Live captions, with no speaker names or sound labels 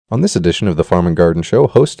On this edition of the Farm and Garden Show,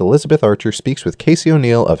 host Elizabeth Archer speaks with Casey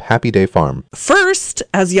O'Neill of Happy Day Farm. First,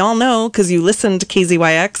 as y'all know, because you listened to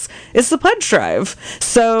KZYX, it's the pledge drive.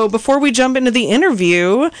 So before we jump into the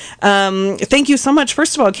interview, thank you so much,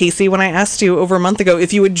 first of all, Casey, when I asked you over a month ago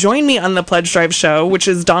if you would join me on the pledge drive show, which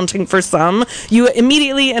is daunting for some, you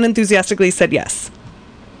immediately and enthusiastically said yes.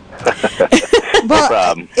 No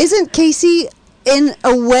problem. Isn't Casey, in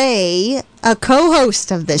a way, a co-host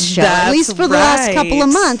of this show, That's at least for the last couple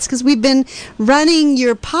of months, because we've been running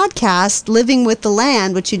your podcast, Living with the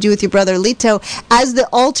Land, which you do with your brother Lito, as the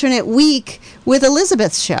alternate week with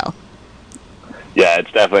Elizabeth's show. Yeah,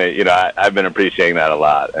 it's definitely, I've been appreciating that a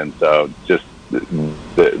lot. And so just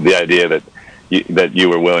the idea that you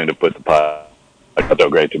were willing to put the podcast was so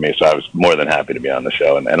great to me. So I was more than happy to be on the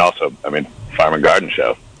show. And also, Farm and Garden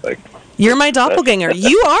Show. You're my doppelganger.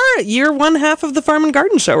 You're one half of the Farm and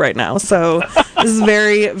Garden Show right now. So this is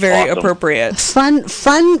very, very awesome. Appropriate. Fun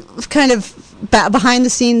kind of behind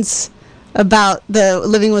the scenes about the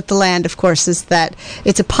Living with the Land, of course, is that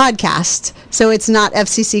it's a podcast, so it's not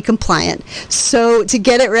FCC compliant. So to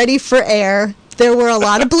get it ready for air, there were a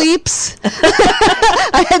lot of bleeps.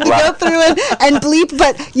 I had to go through and bleep,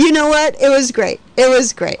 but you know what? It was great. It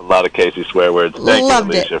was great. A lot of Casey swear words. Thank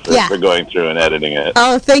Loved you, Alicia, for going through and editing it.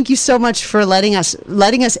 Oh, thank you so much for letting us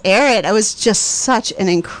air it. It was just such an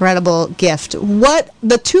incredible gift. What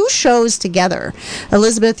the two shows together,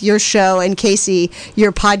 Elizabeth, your show, and Casey,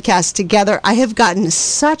 your podcast together, I have gotten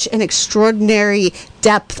such an extraordinary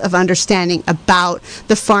depth of understanding about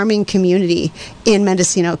the farming community in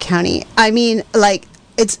Mendocino County.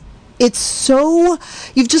 It's so,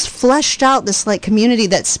 you've just fleshed out this community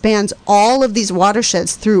that spans all of these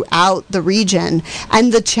watersheds throughout the region,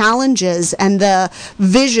 and the challenges and the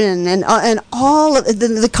vision and all of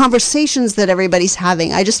the conversations that everybody's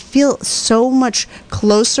having. I just feel so much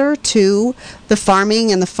closer to the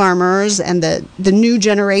farming and the farmers and the new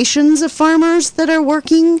generations of farmers that are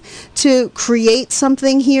working to create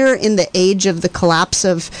something here in the age of the collapse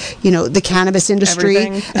of, the cannabis industry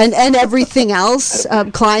and everything else,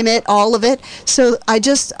 climate, all of it. So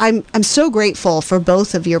I'm so grateful for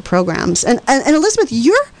both of your programs. And Elizabeth,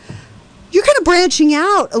 you're kind of branching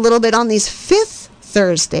out a little bit on these fifth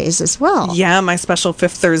Thursdays as well. Yeah, my special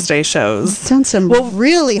Fifth Thursday shows. You've done some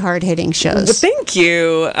really hard-hitting shows. Thank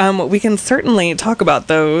you. We can certainly talk about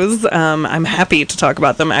those. I'm happy to talk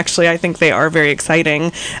about them. Actually, I think they are very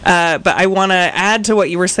exciting. But I want to add to what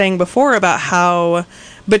you were saying before about how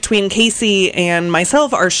between Casey and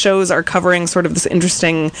myself, our shows are covering sort of this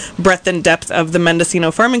interesting breadth and depth of the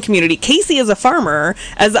Mendocino farming community. Casey is a farmer.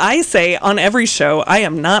 As I say on every show, I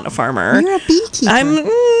am not a farmer. You're a beekeeper.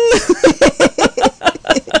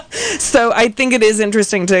 So I think it is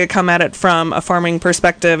interesting to come at it from a farming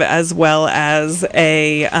perspective as well as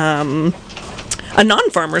a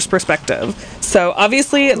non-farmer's perspective. So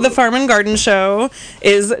obviously the Farm and Garden Show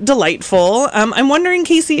is delightful. I'm wondering,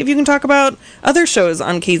 Casey, if you can talk about other shows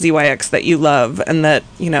on KZYX that you love and that,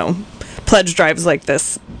 pledge drives like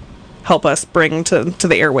this help us bring to the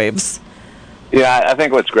airwaves. Yeah, I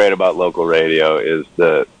think what's great about local radio is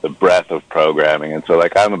the breadth of programming. And so,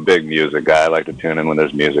 I'm a big music guy. I like to tune in when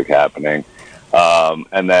there's music happening.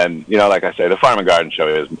 And then, like I say, the Farm and Garden Show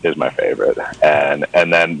is my favorite. And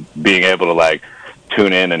then being able to,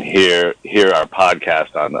 tune in and hear our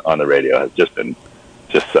podcast on the radio has just been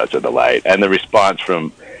such a delight. And the response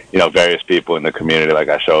from, various people in the community,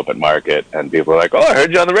 I show up at market and people are like, oh, I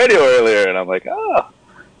heard you on the radio earlier. And I'm like, oh.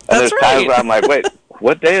 And That's there's times where I'm like, wait,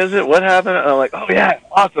 what day is it? What happened? And I'm like, oh yeah,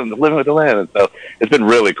 awesome, Living with the Land. And so it's been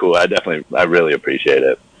really cool. I really appreciate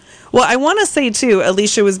it. Well, I want to say, too,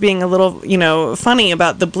 Alicia was being a little, funny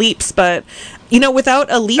about the bleeps, but, without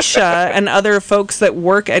Alicia and other folks that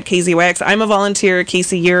work at KZYX, I'm a volunteer.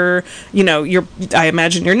 Casey, you're, I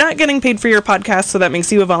imagine you're not getting paid for your podcast, so that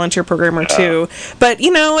makes you a volunteer programmer, too. But,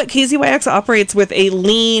 KZYX operates with a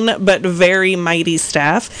lean but very mighty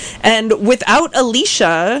staff, and without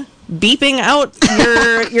Alicia beeping out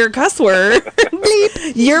your cuss word,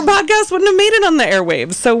 your podcast wouldn't have made it on the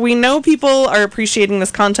airwaves. So we know people are appreciating this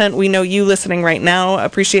content. We know you listening right now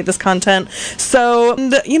appreciate this content. So,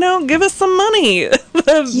 give us some money.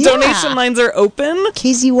 The donation lines are open.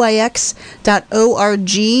 KZYX.org.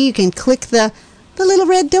 You can click the little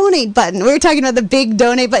red donate button. We were talking about the big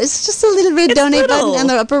donate button. It's just a little red donate button in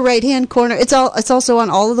the upper right-hand corner. It's also on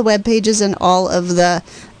all of the web pages and all of the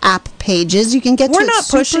app pages. You can get to it. We're not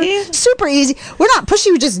pushy. Super easy. We're not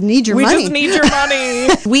pushy. We just need your money. We just need your money.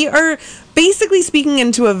 We are basically speaking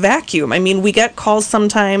into a vacuum. I mean, we get calls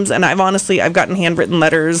sometimes, and I've gotten handwritten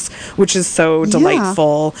letters, which is so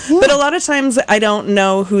delightful. Yeah. But a lot of times I don't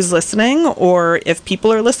know who's listening or if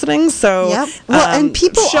people are listening. So, and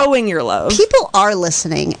people showing your love. People are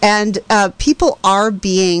listening, and people are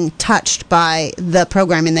being touched by the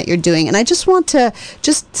programming that you're doing. And I just want to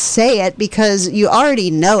just say it because you already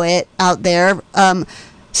know it out there.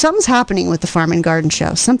 Something's happening with the Farm and Garden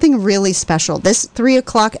Show. Something really special. This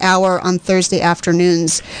 3:00 hour on Thursday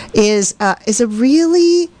afternoons is a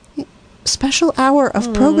really special hour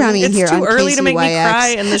of programming here on KZYX. It's too early to make me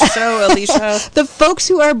cry in the show, Alicia. The folks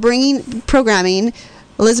who are bringing programming,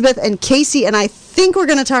 Elizabeth and Casey, and I think we're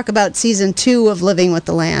going to talk about season 2 of Living with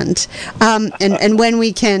the Land, and when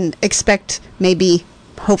we can expect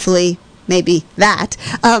hopefully that.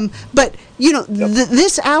 But,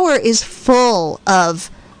 this hour is full of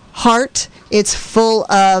heart. It's full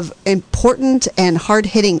of important and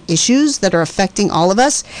hard-hitting issues that are affecting all of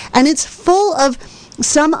us, and it's full of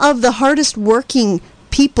some of the hardest working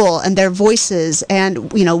people and their voices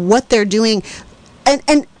and, what they're doing.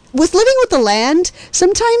 And with Living with the Land,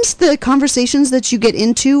 sometimes the conversations that you get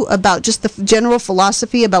into about just the general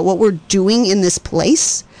philosophy about what we're doing in this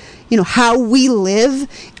place, how we live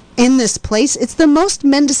in this place, it's the most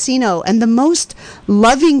Mendocino and the most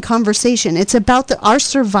loving conversation. It's about our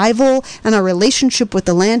survival and our relationship with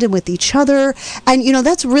the land and with each other. And,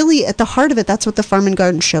 that's really at the heart of it. That's what the Farm and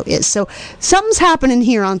Garden Show is. So something's happening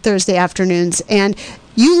here on Thursday afternoons, and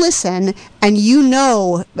you listen and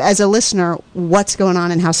as a listener, what's going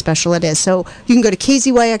on and how special it is. So you can go to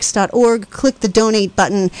kzyx.org, click the donate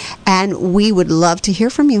button, and we would love to hear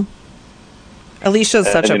from you.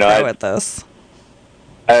 Alicia's such a pro at this.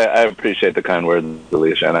 I appreciate the kind words,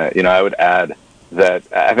 Alicia, and I would add that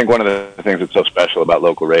I think one of the things that's so special about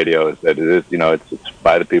local radio is that it is, it's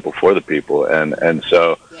by the people for the people, and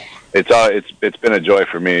so it's been a joy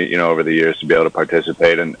for me, over the years to be able to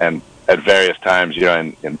participate and at various times,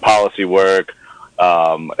 in policy work,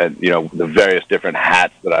 and the various different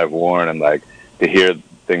hats that I've worn, and like to hear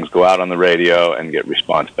things go out on the radio and get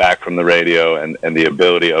response back from the radio, and the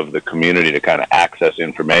ability of the community to kind of access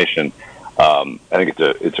information. I think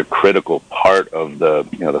it's a critical part of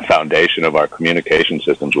the foundation of our communication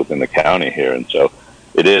systems within the county here, and so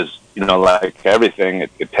it is like everything,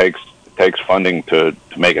 it takes funding to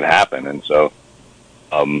make it happen, and so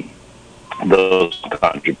those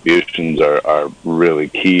contributions are really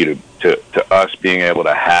key to us being able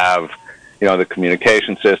to have the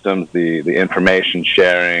communication systems, the information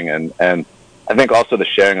sharing, and I think also the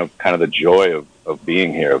sharing of kind of the joy of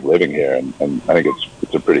being here, of living here, and I think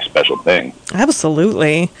it's a pretty special thing.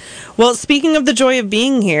 Absolutely. Well, speaking of the joy of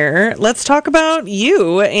being here, let's talk about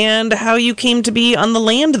you and how you came to be on the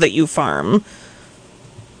land that you farm.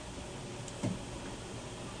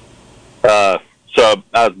 So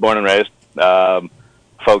I was born and raised.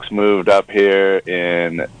 Folks moved up here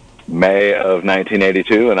in May of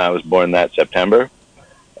 1982, and I was born that September.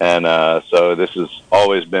 And so this has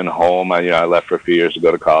always been home. I left for a few years to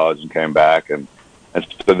go to college and came back, and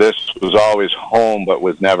so this was always home, but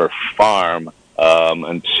was never farm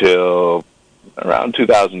until around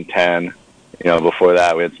 2010. Before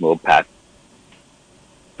that we had some little patches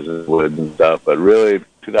of woods and stuff, but really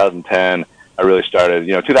 2010 I really started.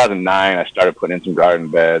 2009 I started putting in some garden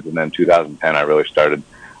beds, and then 2010 I really started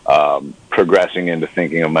progressing into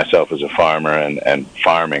thinking of myself as a farmer and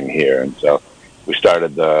farming here, and so. I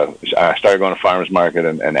started going to farmers market,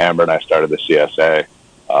 and Amber and I started the CSA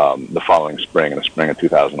the following spring, in the spring of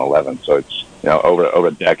 2011. So it's over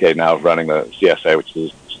a decade now of running the CSA, which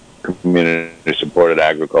is community supported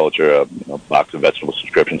agriculture, a box of vegetable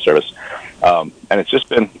subscription service, and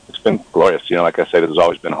it's been glorious. Like I said, it has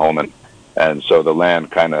always been home, and so the land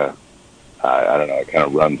kind of I don't know, it kind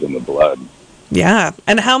of runs in the blood. Yeah,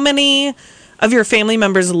 and how many of your family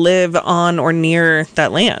members live on or near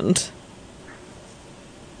that land?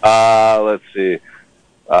 Let's see.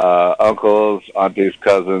 Uncles, aunties,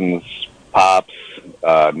 cousins, pops,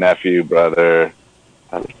 nephew, brother.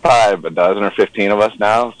 Probably a dozen or 15 of us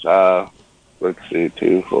now. Let's see,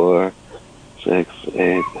 2, 4, 6,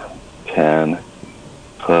 8, 10,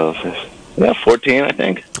 12, 15, 14, I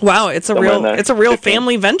think. Wow, it's a real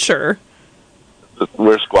family venture.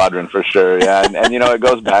 We're squadron for sure, yeah. And it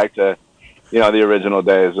goes back to the original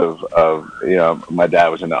days of my dad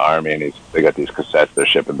was in the Army, and they got these cassettes they're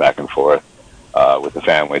shipping back and forth with the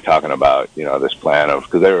family, talking about this plan of,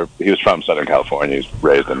 because he was from Southern California, he was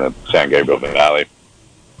raised in the San Gabriel Valley,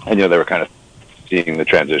 and they were kind of seeing the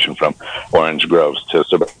transition from orange groves to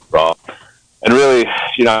suburban, and really,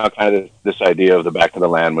 kind of this idea of the Back to the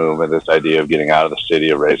Land movement, this idea of getting out of the city,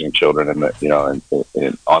 of raising children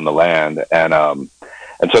on the land, and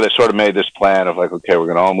so they sort of made this plan of like, okay, we're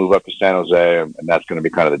going to all move up to San Jose, and that's going to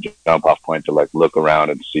be kind of the jump off point to like look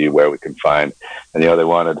around and see where we can find. And they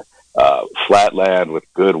wanted flat land with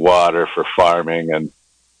good water for farming, and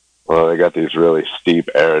well, they got these really steep,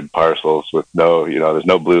 arid parcels with there's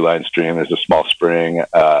no blue line stream. There's a small spring,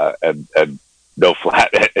 and no flat.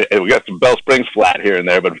 We got some Bell Springs flat here and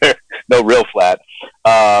there, but no real flat.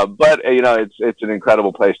 But it's an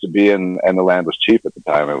incredible place to be, and the land was cheap at the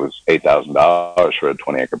time. It was $8,000 for a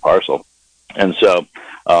 20-acre parcel, and so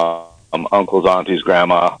uncles, aunties,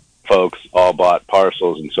 grandma, folks all bought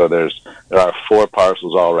parcels, and so there are 4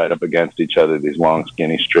 parcels all right up against each other. These long,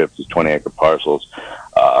 skinny strips, these 20-acre parcels,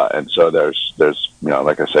 and so there's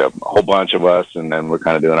like I say, a whole bunch of us, and then we're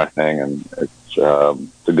kind of doing our thing, and it's a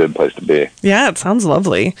good place to be. Yeah, it sounds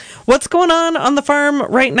lovely. What's going on the farm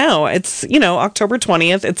right now? It's, October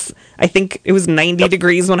 20th. I think it was 90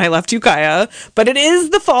 degrees when I left Ukiah, but it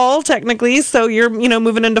is the fall technically. So you're,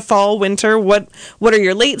 moving into fall, winter. What are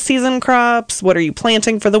your late season crops? What are you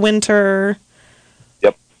planting for the winter?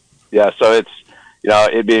 Yep. Yeah. So it's,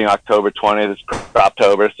 it being October 20th, it's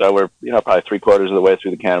Croptober. So we're, probably 3/4 of the way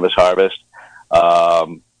through the cannabis harvest.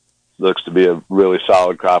 Looks to be a really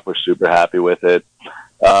solid crop. We're super happy with it.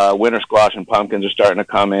 Winter squash and pumpkins are starting to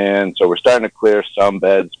come in, so we're starting to clear some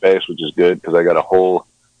bed space, which is good because I got a whole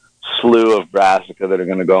slew of brassica that are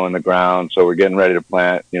going to go in the ground. So we're getting ready to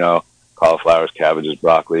plant, cauliflowers, cabbages,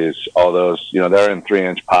 broccolis, all those. They're in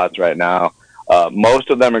 3-inch pots right now. Most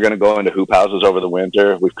of them are going to go into hoop houses over the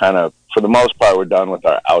winter. We've kind of, for the most part, we're done with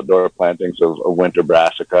our outdoor plantings of winter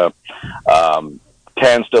brassica.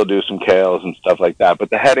 Can still do some kales and stuff like that, but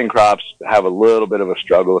the heading crops have a little bit of a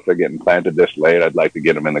struggle if they're getting planted this late. I'd like to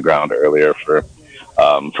get them in the ground earlier for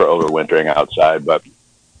overwintering outside. But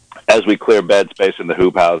as we clear bed space in the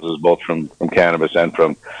hoop houses, both from cannabis and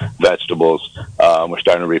from vegetables, we're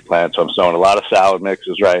starting to replant. So I'm sowing a lot of salad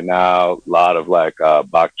mixes right now, a lot of like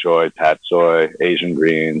bok choy, tatsoi, Asian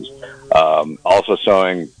greens. Also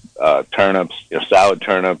sowing turnips, salad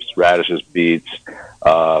turnips, radishes, beets.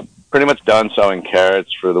 Pretty much done sowing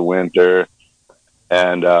carrots for the winter,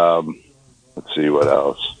 and let's see what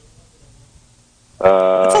else.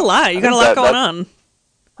 That's a lot. You got a lot going on.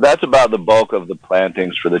 That's about the bulk of the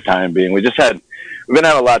plantings for the time being. We've been having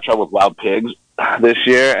a lot of trouble with wild pigs this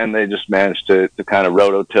year, and they just managed to kind of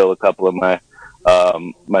rototill a couple of my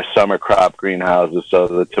summer crop greenhouses. So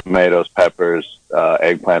the tomatoes, peppers,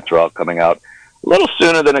 eggplants are all coming out a little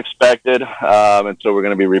sooner than expected, and so we're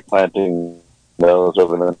going to be replanting those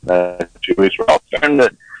over the next few weeks. We're all starting to,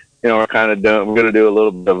 we're going to do a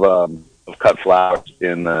little bit of cut flowers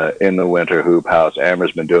in the winter hoop house.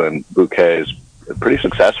 Amber's been doing bouquets pretty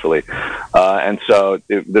successfully, and so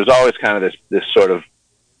there's always kind of this sort of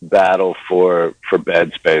battle for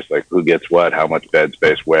bed space, like who gets what, how much bed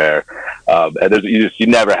space, where, and you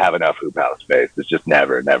never have enough hoop house space. It's just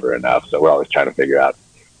never enough. So we're always trying to figure out,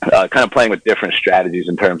 kind of playing with different strategies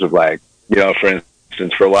in terms of like, for instance,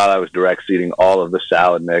 for a while I was direct seeding all of the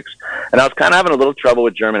salad mix, and I was kind of having a little trouble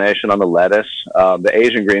with germination on the lettuce. The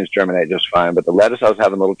Asian greens germinate just fine, but the lettuce I was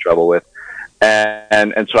having a little trouble with,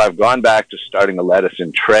 and so I've gone back to starting the lettuce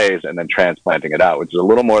in trays and then transplanting it out, which is a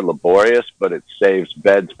little more laborious, but it saves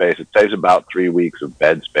bed space. It saves about 3 weeks of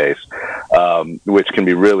bed space, which can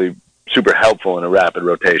be really super helpful in a rapid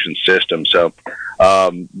rotation system. So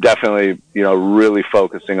definitely, really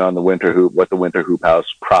focusing on what the winter hoop house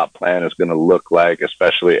crop plan is going to look like,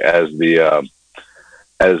 especially as the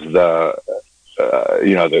rest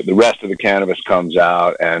of the cannabis comes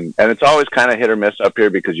out. And it's always kind of hit or miss up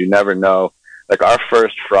here because you never know. Like our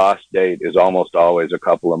first frost date is almost always a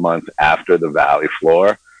couple of months after the valley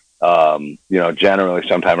floor, generally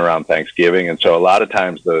sometime around Thanksgiving. And so a lot of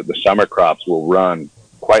times the summer crops will run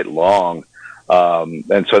quite long.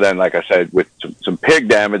 And so then, like I said, with some pig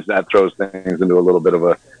damage, that throws things into a little bit of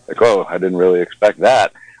a, like, oh, I didn't really expect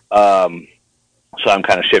that. So I'm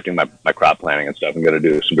kind of shifting my crop planning and stuff. I'm going to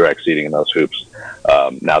do some direct seeding in those hoops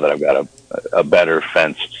now that I've got a better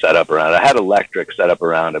fence set up around it. I had electric set up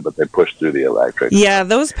around it, but they pushed through the electric. Yeah,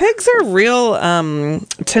 those pigs are real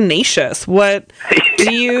tenacious. What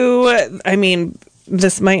do you, I mean,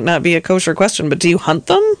 this might not be a kosher question, but do you hunt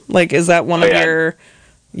them? Like, is that one of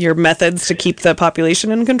your methods to keep the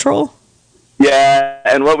population in control? Yeah,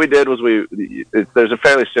 and what we did was there's a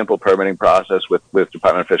fairly simple permitting process with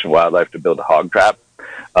Department of Fish and Wildlife to build a hog trap.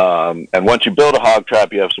 And once you build a hog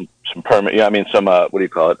trap, you have some permit. What do you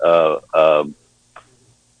call it?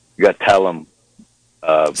 You got to tell them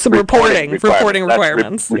some reporting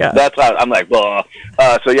requirements. That's how I'm like, well,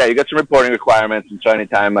 so yeah, you got some reporting requirements, and so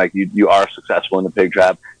anytime like you are successful in the pig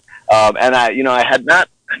trap, and I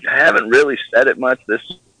haven't really said it much this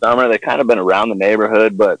summer. They kind of been around the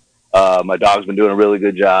neighborhood, but my dog's been doing a really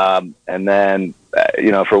good job. And then,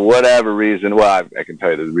 for whatever reason, well, I can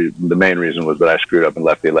tell you the main reason was that I screwed up and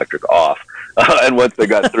left the electric off. And once they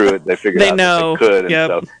got through it, they figured out that they could.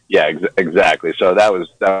 And so, yeah, exactly. So that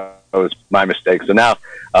was my mistake. So now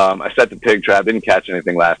I set the pig trap. Didn't catch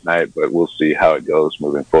anything last night, but we'll see how it goes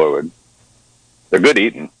moving forward. They're good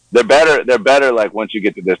eating. They're better. Like once you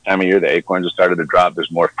get to this time of year, the acorns have started to drop.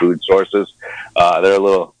 There's more food sources. They're a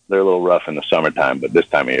little rough in the summertime, but this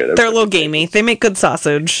time of year they're a little gamey. They make good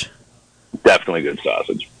sausage. Definitely good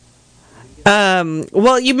sausage.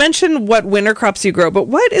 Well, you mentioned what winter crops you grow, but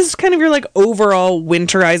what is kind of your like overall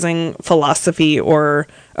winterizing philosophy or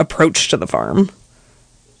approach to the farm?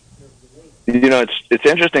 It's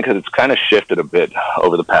interesting because it's kind of shifted a bit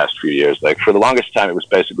over the past few years. Like for the longest time, it was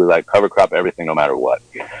basically like cover crop everything, no matter what.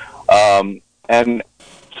 And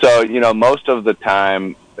so, most of the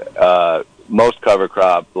time, most cover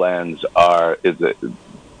crop blends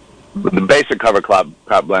the basic cover crop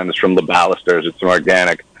blend is from the Ballasters. It's an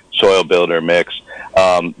organic soil builder mix.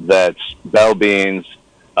 That's bell beans,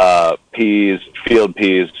 peas, field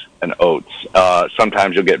peas, and oats.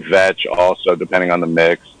 Sometimes you'll get vetch also, depending on the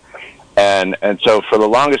mix. And so for the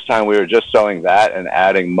longest time, we were just sowing that and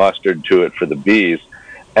adding mustard to it for the bees.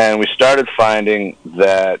 And we started finding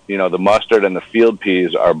that, the mustard and the field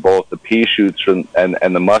peas are both the pea shoots and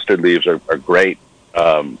the mustard leaves are great,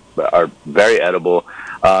 are very edible,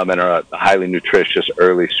 and are a highly nutritious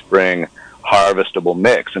early spring harvestable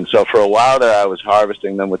mix. And so for a while there, I was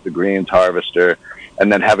harvesting them with the greens harvester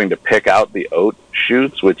and then having to pick out the oat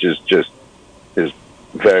shoots, which is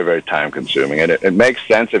very, very time consuming. And it makes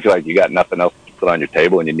sense if you got nothing else to put on your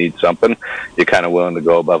table and you need something, you're kind of willing to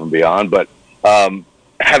go above and beyond. But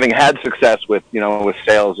having had success with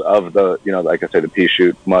sales of the, like I say, the pea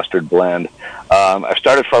shoot mustard blend, I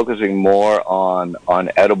started focusing more on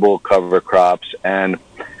edible cover crops and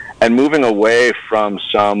moving away from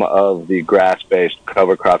some of the grass-based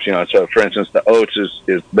cover crops. So for instance, the oats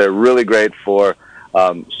they're really great for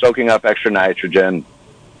soaking up extra nitrogen,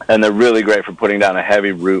 and they're really great for putting down a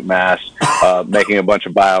heavy root mass, making a bunch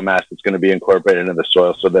of biomass that's going to be incorporated into the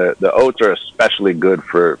soil. So the oats are especially good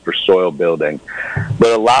for soil building.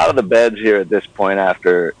 But a lot of the beds here at this point,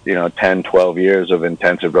 after 10, 12 years of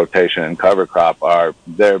intensive rotation and cover crop,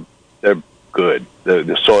 they're good.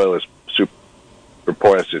 The soil is super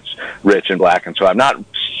porous. It's rich and black, and so I'm not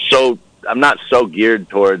so geared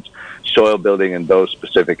towards soil building in those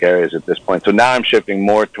specific areas at this point. So now I'm shifting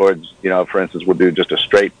more towards, for instance, we'll do just a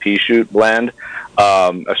straight pea shoot blend,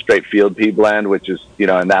 a straight field pea blend, which is,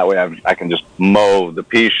 and that way I can just mow the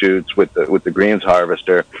pea shoots with the greens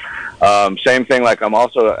harvester. Same thing, like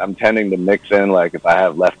I'm tending to mix in, like if I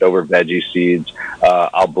have leftover veggie seeds,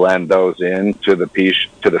 I'll blend those in to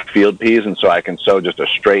the field peas, and so I can sow just a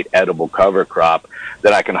straight edible cover crop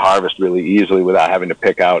that I can harvest really easily without having to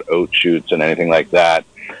pick out oat shoots and anything like that.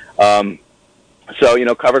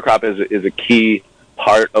 So, cover crop is a key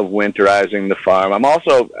part of winterizing the farm. I'm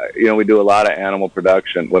also, we do a lot of animal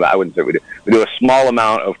production. Well, I wouldn't say we do. We do a small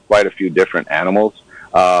amount of quite a few different animals.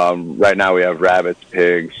 Right now we have rabbits,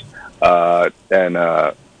 pigs, and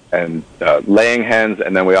laying hens,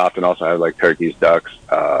 and then we often also have like turkeys, ducks,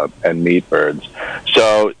 and meat birds.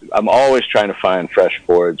 So I'm always trying to find fresh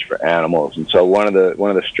forage for animals. And so one of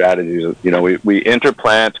the strategies is, we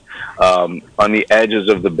interplant on the edges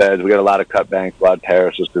of the beds. We got a lot of cut banks, a lot of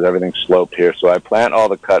terraces because everything's sloped here. So I plant all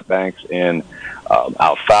the cut banks in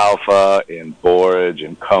alfalfa, in borage,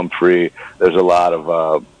 in comfrey. There's a lot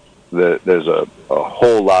of there's a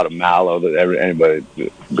whole lot of mallow that anybody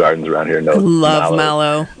gardens around here knows. Love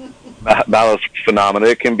mallow. Mallow's phenomenal.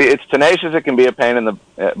 It's tenacious. It can be a pain in the,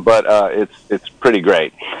 but it's pretty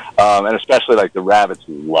great, and especially like the rabbits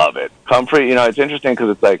love it. Comfrey, it's interesting because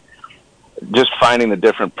it's like just finding the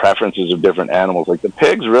different preferences of different animals. Like the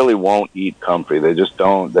pigs really won't eat comfrey. They just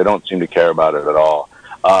don't. They don't seem to care about it at all.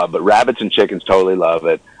 But rabbits and chickens totally love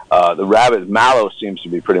it. The mallow seems to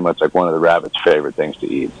be pretty much like one of the rabbits' favorite things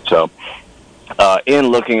to eat. So, in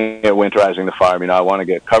looking at winterizing the farm, I want to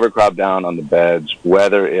get cover crop down on the beds,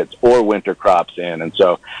 whether it's or winter crops in. And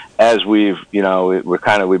so, as we've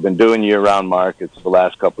been doing year-round markets the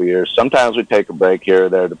last couple of years. Sometimes we take a break here or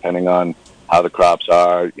there, depending on how the crops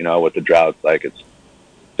are, what the drought's like.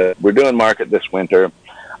 We're doing market this winter.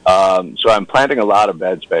 So I'm planting a lot of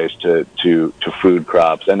bed space to food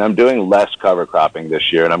crops, and I'm doing less cover cropping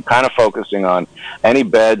this year. And I'm kind of focusing on any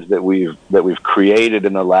beds that we've created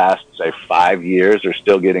in the last, say, 5 years are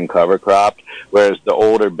still getting cover cropped, whereas the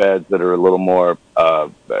older beds that are a little more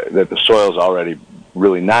that the soil's already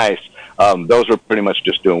really nice, those we're pretty much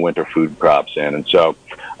just doing winter food crops in. And so,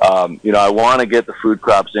 I want to get the food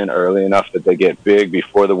crops in early enough that they get big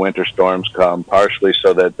before the winter storms come, partially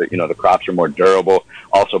so that the crops are more durable,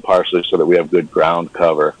 also partially so that we have good ground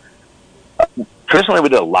cover. Traditionally, we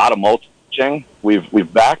did a lot of mulching.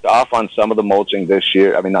 We've backed off on some of the mulching this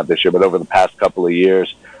year. I mean, not this year, but over the past couple of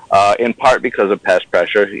years, in part because of pest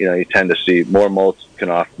pressure. You tend to see more mulch can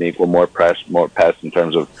often equal more pests in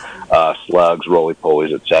terms of slugs,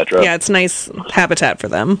 roly-polies, etc. Yeah, it's nice habitat for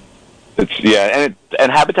them.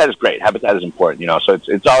 And habitat is great. Habitat is important, so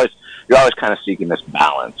it's always, you're always kind of seeking this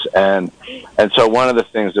balance. And so one of the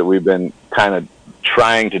things that we've been kind of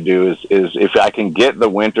trying to do is if I can get the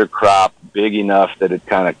winter crop big enough that it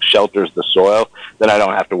kind of shelters the soil, then I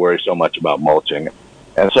don't have to worry so much about mulching.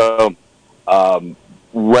 And so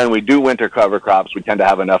when we do winter cover crops, we tend to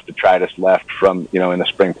have enough detritus left from, in the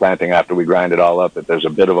spring planting after we grind it all up, that there's a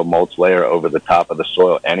bit of a mulch layer over the top of the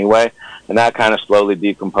soil anyway. And that kind of slowly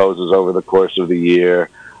decomposes over the course of the year.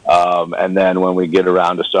 And then when we get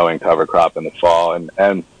around to sowing cover crop in the fall, and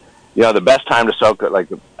the best time to sow, like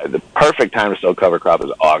the perfect time to sow cover crop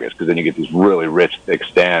is August, because then you get these really rich, thick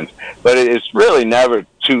stands. But it's really never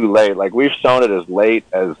too late. Like, we've sown it as late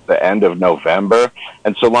as the end of November,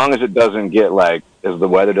 and so long as it doesn't get as the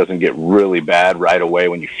weather doesn't get really bad right away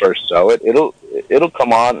when you first sow it, it'll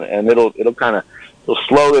come on, and it'll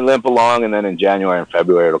slowly limp along, and then in January and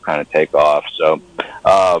February it'll kind of take off. So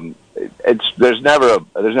there's never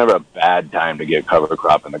a bad time to get cover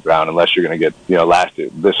crop in the ground, unless you're going to get,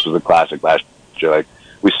 this was a classic last year. Like,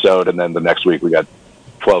 we sowed, and then the next week we got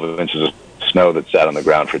 12 inches of snow that sat on the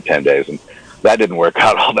ground for 10 days, and that didn't work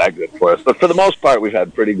out all that good for us. But for the most part, we've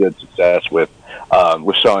had pretty good success with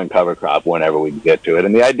sowing cover crop whenever we get to it.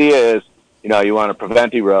 And the idea is, you want to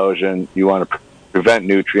prevent erosion, you want to prevent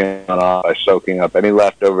nutrient runoff by soaking up any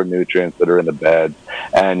leftover nutrients that are in the beds,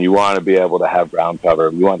 and you want to be able to have ground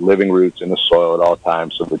cover. You want living roots in the soil at all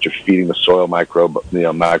times, so that you're feeding the soil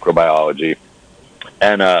microbiology.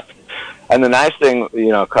 And the nice thing,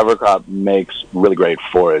 cover crop makes really great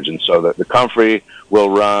forage, and so the comfrey will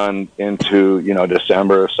run into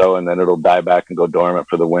December or so, and then it'll die back and go dormant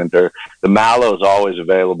for the winter. The mallow is always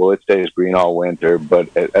available; it stays green all winter,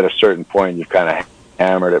 but at a certain point, you've kind of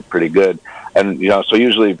hammered it pretty good. And, so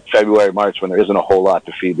usually February, March, when there isn't a whole lot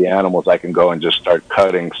to feed the animals, I can go and just start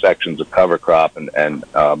cutting sections of cover crop and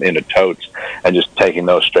into totes, and just taking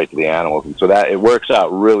those straight to the animals. And so that it works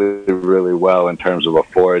out really, really well in terms of a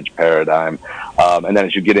forage paradigm. And then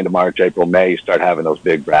as you get into March, April, May, you start having those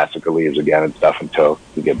big brassica leaves again and stuff until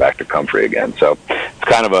you get back to comfrey again. So it's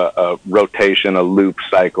kind of a rotation, a loop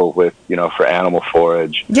cycle with, for animal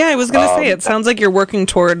forage. Yeah, I was going to say, it sounds like you're working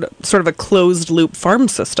toward sort of a closed loop farm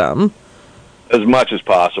system. As much as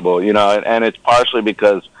possible, and it's partially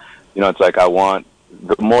because, it's like I want,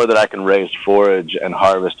 the more that I can raise forage and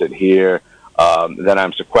harvest it here, then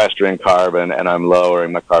I'm sequestering carbon and I'm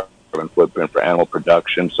lowering my carbon footprint for animal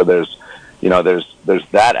production. So there's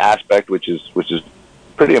that aspect which is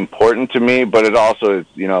pretty important to me, but it also is,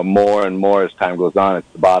 more and more as time goes on, it's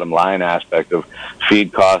the bottom line aspect of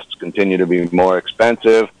feed costs continue to be more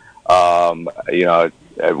expensive.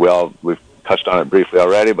 We've touched on it briefly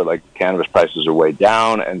already, but like cannabis prices are way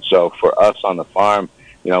down, and so for us on the farm,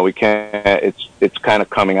 we can't. It's kind of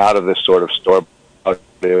coming out of this sort of store. Oh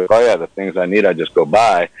yeah, the things I need, I just go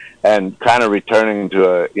buy, and kind of returning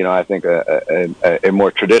to I think a more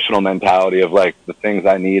traditional mentality of like the things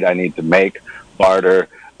I need to make, barter,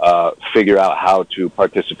 figure out how to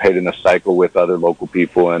participate in a cycle with other local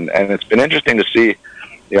people, and it's been interesting to see.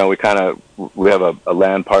 We have a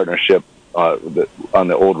land partnership on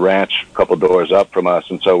the old ranch a couple doors up from us,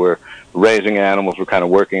 and so we're raising animals. We're kind of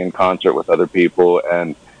working in concert with other people,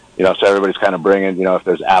 and so everybody's kind of bringing, if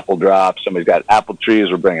there's apple drops, somebody's got apple trees,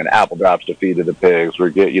 we're bringing apple drops to feed to the pigs.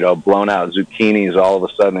 We're blown out zucchinis all of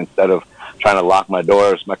a sudden, instead of trying to lock my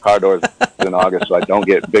car doors in August so I don't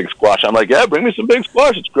get big squash. I'm like, yeah, bring me some big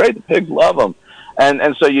squash. It's great. The pigs love them.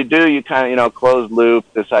 And so you kind of, closed loop,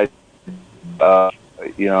 this idea,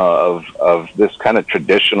 of this kind of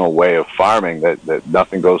traditional way of farming, that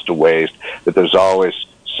nothing goes to waste, that there's always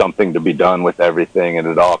something to be done with everything, and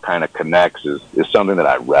it all kind of connects, is something that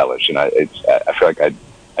I relish, and I feel like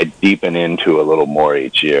I deepen into a little more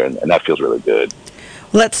each year, and that feels really good.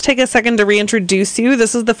 Let's take a second to reintroduce you.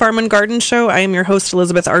 This is the Farm and Garden Show. I am your host,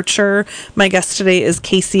 Elizabeth Archer. My guest today is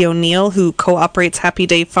Casey O'Neill, who co-operates Happy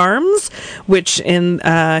Day Farms, which in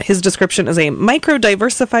his description is a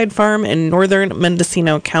micro-diversified farm in northern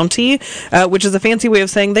Mendocino County, which is a fancy way of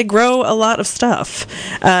saying they grow a lot of stuff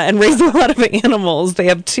and raise a lot of animals. They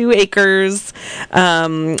have 2 acres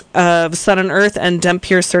of Sun and Earth and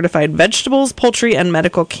Dempure certified vegetables, poultry, and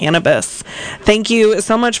medical cannabis. Thank you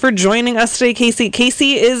so much for joining us today, Casey.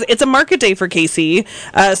 It's a market day for Casey,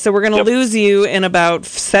 so we're going to lose you in about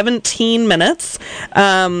 17 minutes.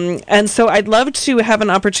 And so I'd love to have an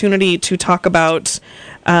opportunity to talk about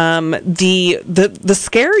the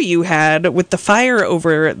scare you had with the fire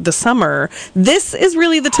over the summer. This is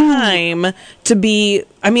really the time to be,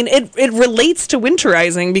 I mean, it relates to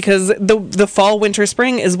winterizing because the fall, winter,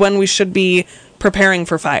 spring is when we should be preparing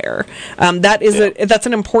for fire. That's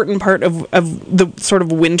an important part of the sort of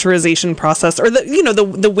winterization process, or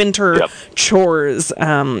the winter chores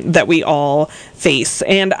that we all face.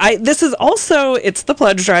 And this is also, it's the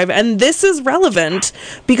pledge drive, and this is relevant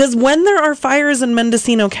because when there are fires in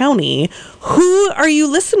Mendocino County, who are you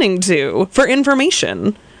listening to for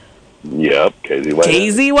information? Yep, KZYX.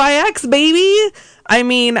 KZYX, baby. I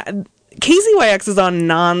mean, KZYX is on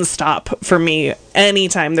nonstop for me.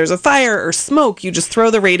 Anytime there's a fire or smoke, you just throw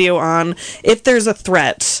the radio on. If there's a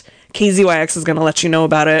threat, KZYX is going to let you know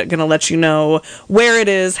about it, going to let you know where it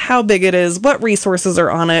is, how big it is, what resources are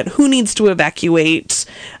on it, who needs to evacuate.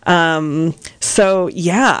 So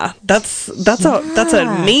yeah, that's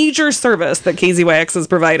a major service that KZYX is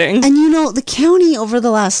providing. And the county over the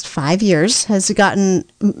last 5 years has gotten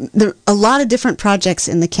a lot of different projects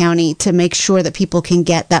in the county to make sure that people can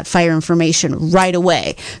get that fire information right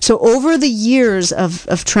away. So over the years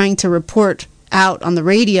of trying to report out on the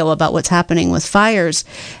radio about what's happening with fires,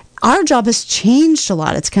 our job has changed a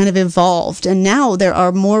lot. It's kind of evolved. And now there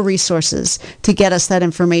are more resources to get us that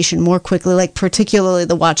information more quickly, like particularly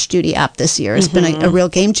the Watch Duty app this year has been a real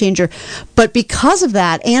game changer. But because of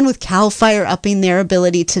that, and with CAL FIRE upping their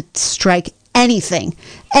ability to strike anything,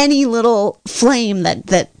 any little flame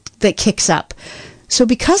that kicks up. So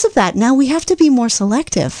because of that, now we have to be more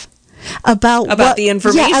selective about the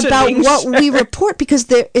information. Yeah, about what we report, because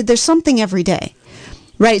there's something every day.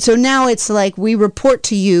 Right, so now it's like we report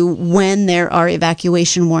to you when there are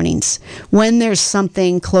evacuation warnings, when there's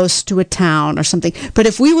something close to a town or something. But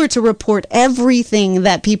if we were to report everything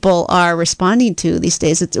that people are responding to these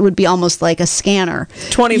days, it would be almost like a scanner.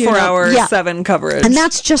 24-hour, 7 coverage. And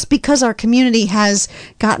that's just because our community has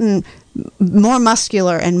gotten more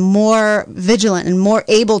muscular and more vigilant and more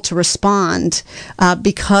able to respond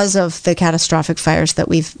because of the catastrophic fires that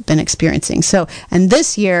we've been experiencing. So, and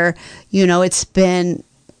this year, it's been...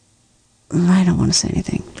 I don't want to say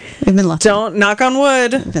anything. We've been lucky. Don't knock on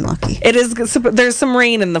wood. We've been lucky. It is. There's some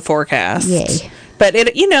rain in the forecast. Yay. But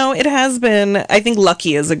it has been. I think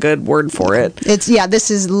lucky is a good word for it.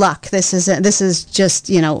 This is luck. This is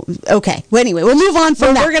just okay. Well, anyway, we'll move on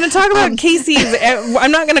from that. We're going to talk about Casey's.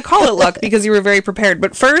 I'm not going to call it luck because you were very prepared.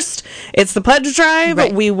 But first, it's the pledge drive.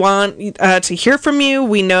 Right. We want to hear from you.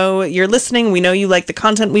 We know you're listening. We know you like the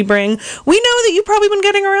content we bring. We know that you've probably been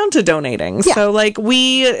getting around to donating. Yeah. So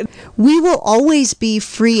we will always be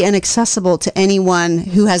free and accessible to anyone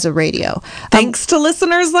who has a radio. Thanks to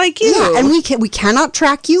listeners like you. Yeah, and we cannot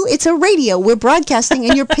track you. It's a radio. We're broadcasting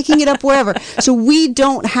and you're picking it up wherever. So we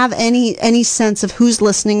don't have any sense of who's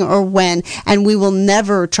listening or when, and we will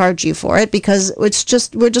never charge you for it because we're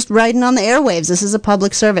just riding on the airwaves. This is a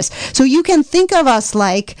public service. So you can think of us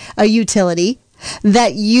like a utility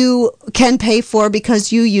that you can pay for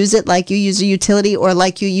because you use it like you use a utility or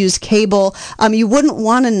like you use cable. You wouldn't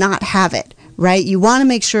want to not have it. Right? You want to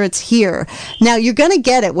make sure it's here. Now, you're going to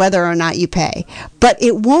get it whether or not you pay, but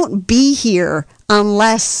it won't be here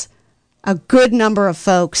unless a good number of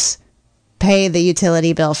folks pay the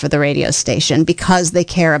utility bill for the radio station because they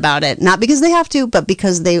care about it. Not because they have to, but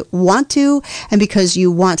because they want to, and because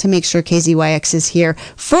you want to make sure KZYX is here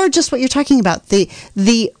for just what you're talking about.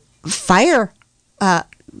 The fire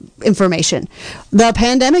information, the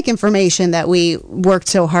pandemic information that we worked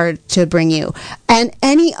so hard to bring you, and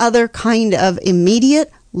any other kind of immediate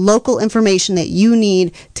local information that you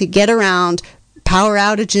need to get around power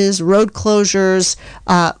outages, road closures,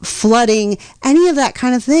 flooding, any of that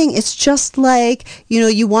kind of thing. It's just like,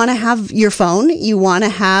 you want to have your phone, you want to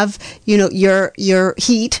have, your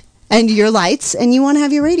heat and your lights, and you want to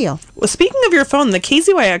have your radio. Well, speaking of your phone, the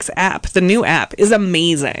KZYX app, the new app, is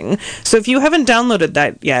amazing. So if you haven't downloaded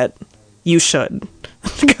that yet, you should.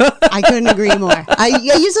 I couldn't agree more. I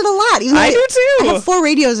use it a lot. Even though I do too. I have 4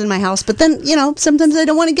 radios in my house, but then, sometimes I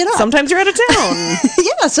don't want to get up. Sometimes you're out of town.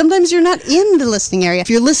 Yeah, sometimes you're not in the listening area. If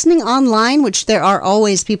you're listening online, which there are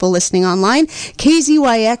always people listening online,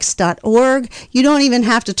 kzyx.org, you don't even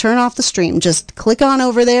have to turn off the stream. Just click on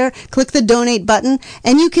over there, click the donate button,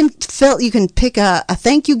 and you can pick a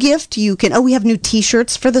thank you gift. We have new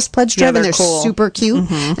t-shirts for this pledge drive, and they're cool. super cute.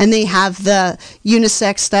 And they have the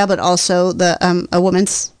unisex style, but also the a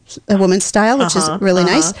woman's style, which is really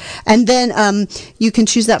nice. And then you can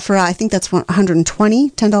choose that for I think that's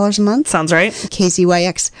 $10 a month. Sounds right.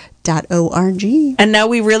 kzyx.org. And now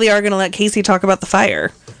we really are going to let Casey talk about the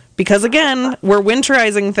fire. Because again, we're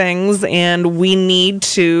winterizing things and we need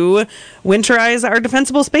to winterize our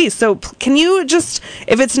defensible space. So can you just,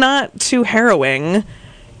 if it's not too harrowing,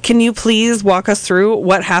 can you please walk us through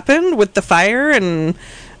what happened with the fire? And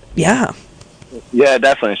yeah,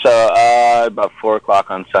 definitely. So about 4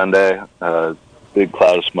 o'clock on Sunday, big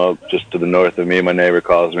cloud of smoke just to the north of me. My neighbor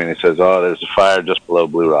calls me and he says, there's a fire just below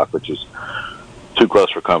Blue Rock, which is too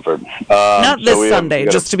close for comfort. not this Sunday,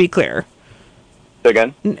 just to be clear.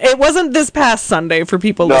 Again? It wasn't this past Sunday for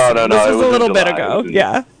people listening. No. This was a little in bit July. ago.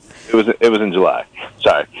 Yeah. It was in July.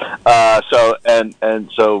 Sorry. So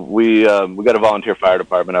we got a volunteer fire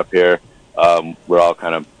department up here. We're all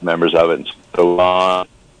kind of members of it. And so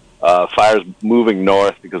fire's moving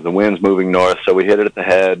north because the wind's moving north. So we hit it at the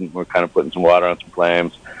head and we're kind of putting some water on some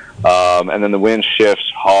flames. And then the wind shifts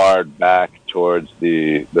hard back towards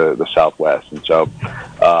the southwest. And so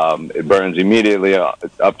it burns immediately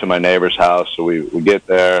up to my neighbor's house. So we get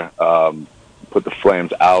there, put the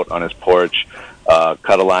flames out on his porch,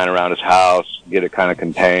 cut a line around his house, get it kind of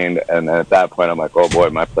contained. And then at that point, I'm like, oh boy,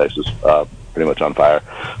 my place is pretty much on fire.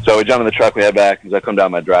 So we jump in the truck, we head back. As I come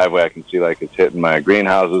down my driveway, I can see like it's hitting my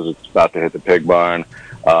greenhouses. It's about to hit the pig barn.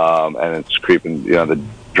 And it's creeping, the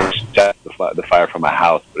fire from my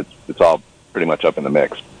house, but it's all pretty much up in the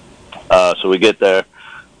mix. So we get there,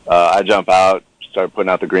 I jump out, start putting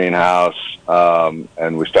out the greenhouse,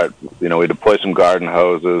 and we start, we deploy some garden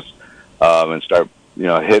hoses, and start,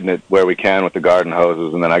 hitting it where we can with the garden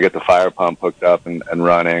hoses. And then I get the fire pump hooked up and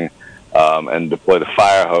running, and deploy the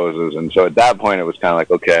fire hoses. And so at that point it was kind of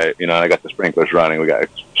like, okay, I got the sprinklers running. We got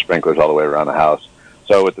sprinklers all the way around the house.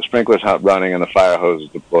 So with the sprinklers running and the fire hoses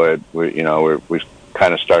deployed, we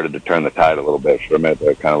kind of started to turn the tide a little bit. For a minute,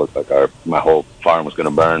 it kind of looked like my whole farm was going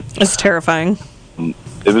to burn. It's terrifying. It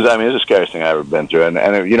was the scariest thing I've ever been through. And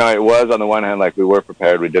it was, on the one hand, like we were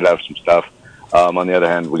prepared. We did have some stuff. On the other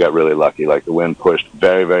hand, we got really lucky. Like the wind pushed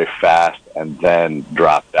very, very fast and then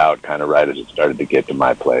dropped out kind of right as it started to get to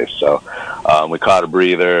my place. So we caught a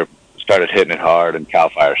breather, started hitting it hard, and CAL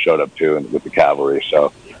FIRE showed up too with the cavalry.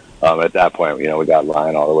 So at that point, we got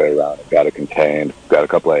line all the way around it, got it contained, got a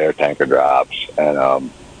couple of air tanker drops, and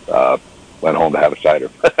went home to have a cider.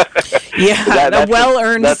 Yeah, a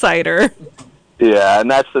well-earned cider. Yeah, and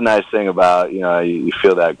that's the nice thing about, you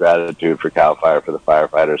feel that gratitude for CAL FIRE, for the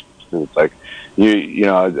firefighters. It's like,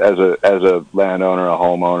 as a landowner, a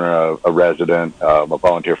homeowner, a resident, a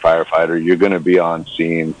volunteer firefighter, you're going to be on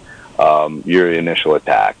scene your initial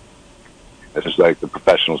attack. It's just like the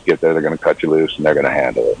professionals get there, they're going to cut you loose, and they're going to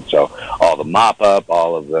handle it. And so all the mop up,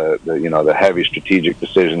 all of the heavy strategic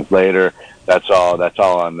decisions later, that's all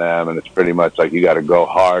on them. And it's pretty much like you got to go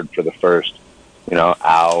hard for the first,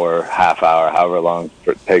 hour, half hour, however long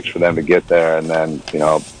it takes for them to get there. And then,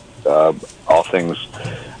 all things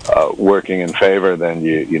working in favor, then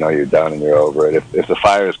you're done and you're over it. If the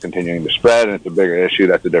fire is continuing to spread and it's a bigger issue,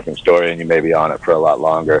 that's a different story, and you may be on it for a lot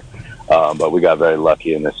longer. But we got very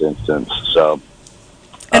lucky in this instance. So,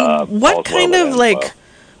 and what kind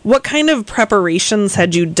of preparations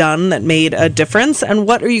had you done that made a difference, and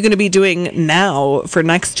what are you going to be doing now for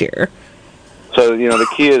next year? So, the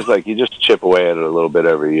key is like you just chip away at it a little bit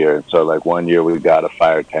every year. And so, like 1 year we got a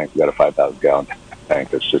fire tank, we got a 5,000 gallon tank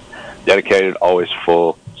that's just dedicated, always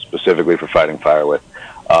full, specifically for fighting fire with.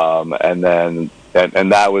 And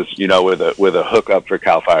that was, with a hookup for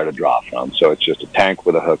CAL FIRE to draw from. So it's just a tank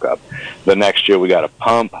with a hookup. The next year we got a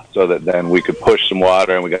pump so that then we could push some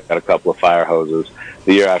water, and we got a couple of fire hoses.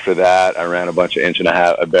 The year after that, I ran I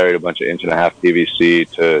buried a bunch of 1.5 PVC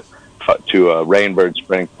to Rainbird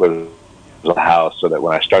sprinklers the house, so that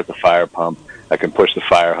when I start the fire pump, I can push the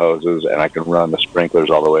fire hoses and I can run the sprinklers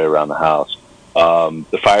all the way around the house.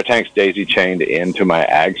 The fire tank's daisy chained into my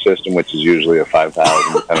ag system, which is usually a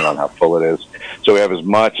 5,000, depending on how full it is. So we have as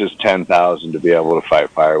much as 10,000 to be able to fight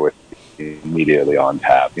fire with immediately on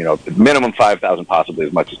tap. The minimum 5,000, possibly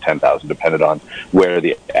as much as 10,000, depending on where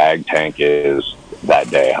the ag tank is that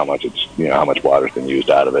day, how much water's been used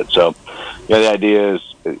out of it. So, the idea is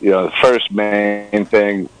the first main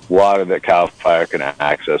thing, water that CAL FIRE can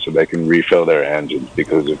access so they can refill their engines.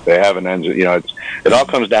 Because if they have an engine, it all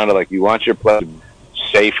comes down to, like, you want your place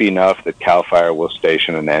safe enough that CAL FIRE will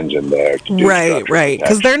station an engine there to do right,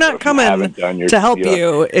 because they're not coming to help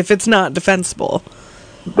you if it's not defensible.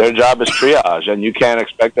 Their job is triage, and you can't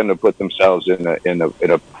expect them to put themselves in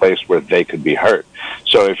a place where they could be hurt.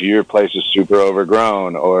 So if your place is super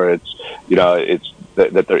overgrown, or it's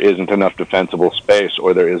that there isn't enough defensible space,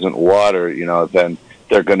 or there isn't water, then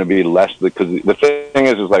they're going to be less, because the thing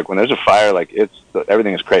is like, when there's a fire, like,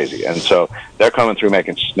 everything is crazy, and so they're coming through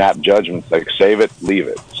making snap judgments, like, save it, leave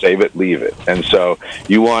it, save it, leave it. And so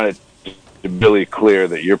you want it to be really clear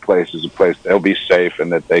that your place is a place they'll be safe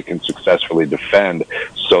and that they can successfully defend,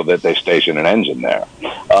 so that they station an engine there.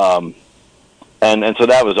 And so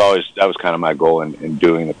that was kind of my goal in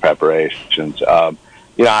doing the preparations. I'm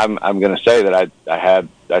going to say that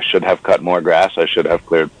I should have cut more grass. I should have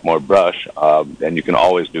cleared more brush. And you can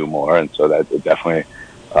always do more. And so that it definitely,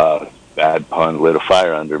 bad pun, lit a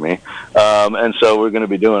fire under me. And so we're going to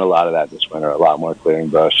be doing a lot of that this winter, a lot more clearing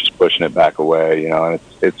brush, just pushing it back away, and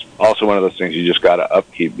it's also one of those things you just got to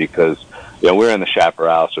upkeep, because, we're in the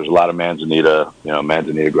chaparral, so there's a lot of manzanita.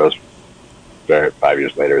 Manzanita grows 5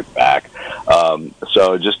 years later, it's back.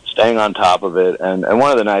 So just staying on top of it. And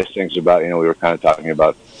one of the nice things about, we were kind of talking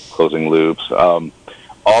about closing loops, all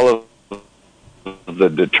of the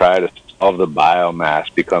detritus, all of the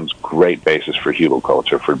biomass becomes great basis for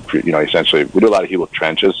hugelkultur. For essentially, we do a lot of hugel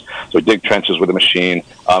trenches. So we dig trenches with a machine,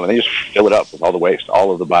 and then you just fill it up with all the waste,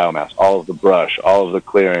 all of the biomass, all of the brush, all of the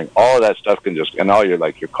clearing, all of that stuff can just, and all your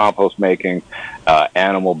compost making,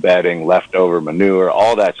 animal bedding, leftover manure,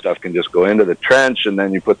 all that stuff can just go into the trench, and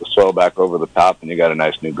then you put the soil back over the top, and you got a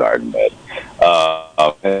nice new garden bed.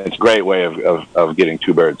 And it's a great way of getting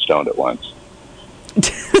two birds stoned at once.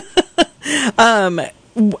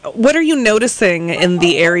 What are you noticing in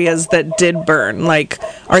the areas that did burn? Like,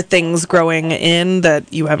 are things growing in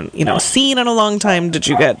that you haven't, seen in a long time? Did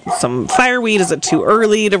you get some fireweed? Is it too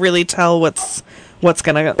early to really tell what's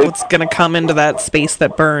gonna come into that space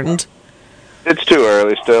that burned? It's too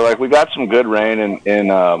early still. Like, we got some good rain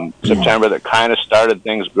in September that kind of started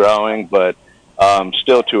things growing, but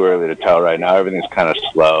still too early to tell right now. Everything's kind of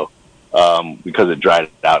slow because it dried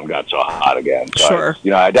out and got so hot again. So sure.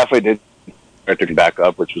 I definitely did start back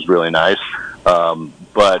up, which was really nice.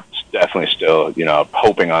 But definitely still,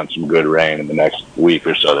 hoping on some good rain in the next week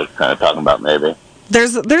or so. They're kind of talking about maybe.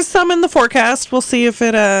 There's some in the forecast. We'll see if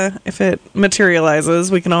it materializes.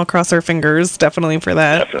 We can all cross our fingers, definitely, for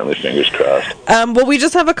that. Definitely, fingers crossed. Well, we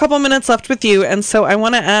just have a couple minutes left with you, and so I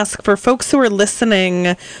want to ask, for folks who are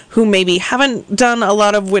listening who maybe haven't done a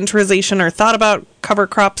lot of winterization or thought about cover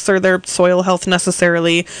crops or their soil health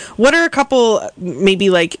necessarily, what are a couple maybe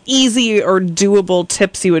like easy or doable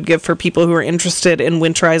tips you would give for people who are interested in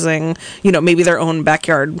winterizing, maybe their own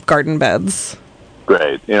backyard garden beds?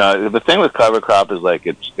 Great. The thing with cover crop is, like,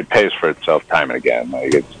 it pays for itself time and again.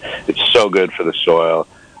 Like, it's so good for the soil.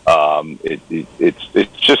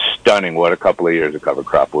 It's just stunning what a couple of years of cover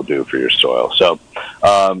crop will do for your soil. So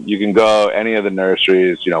you can go any of the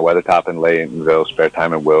nurseries, Weathertop in Laytonville, Spare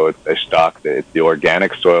Time in Willard. They stock it's the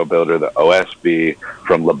organic soil builder, the OSB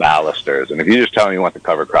from LaBallesters. And if you just tell them you want the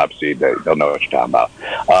cover crop seed, they'll know what you're talking about.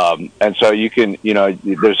 And so you can,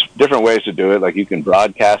 there's different ways to do it. Like, you can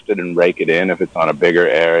broadcast it and rake it in if it's on a bigger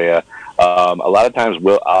area. A lot of times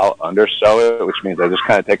I'll undersow it, which means I just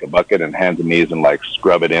kind of take a bucket and hands and knees and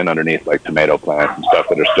scrub it in underneath tomato plants and stuff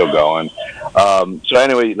that are still going. So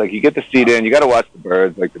anyway, you get the seed in, you got to watch the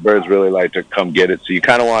birds. The birds really like to come get it. So you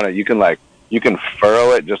kind of want to, you can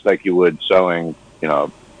furrow it just like you would sowing,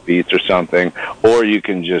 beets or something, or you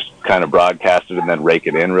can just kind of broadcast it and then rake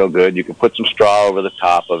it in real good. You can put some straw over the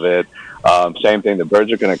top of it. Same thing. The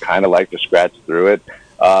birds are going to kind of like to scratch through it.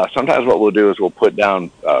 Sometimes what we'll do is we'll put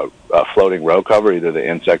down a floating row cover, either the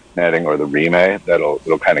insect netting or the remay.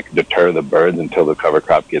 It'll kind of deter the birds until the cover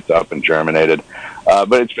crop gets up and germinated.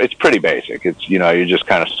 But it's pretty basic. It's you're just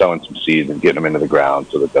kind of sowing some seeds and getting them into the ground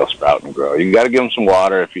so that they'll sprout and grow. You got to give them some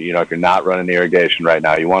water. If you're not running irrigation right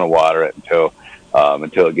now, you want to water it until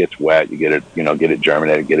it gets wet. You get it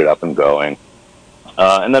germinated, get it up and going.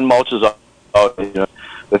 And then mulch is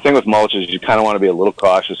the thing with mulch is you kind of want to be a little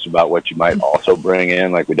cautious about what you might also bring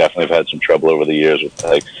in. We definitely have had some trouble over the years with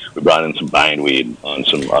we brought in some bindweed on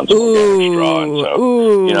some organic straw. And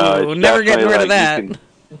so, it's never getting rid of that.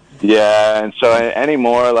 And so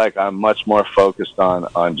anymore, I'm much more focused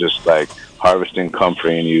on just harvesting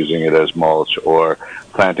comfrey and using it as mulch, or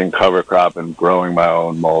planting cover crop and growing my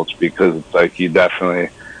own mulch, because it's you definitely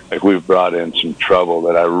Like, we've brought in some trouble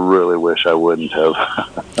that I really wish I wouldn't have.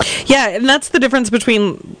 Yeah, and that's the difference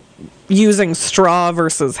between using straw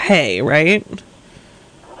versus hay, right?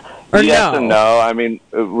 Or yes no? and no. I mean,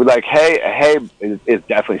 like hay is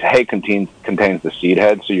definitely, hay contains the seed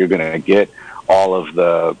head, so you're going to get all of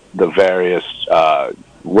the various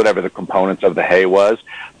whatever the components of the hay was.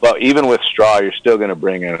 But even with straw, you're still going to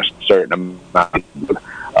bring in a certain amount.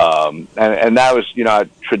 And that was,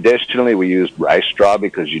 traditionally we used rice straw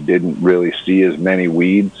because you didn't really see as many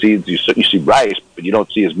weed seeds. You see rice, but you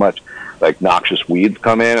don't see as much like noxious weeds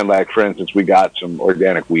come in. And like, for instance, we got some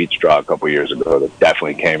organic wheat straw a couple years ago that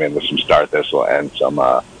definitely came in with some star thistle and some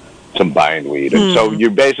bindweed. And so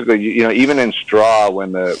you're basically, even in straw,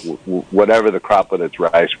 when whatever the crop, whether it's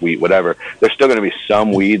rice, wheat, whatever, there's still going to be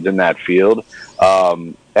some weeds in that field. Or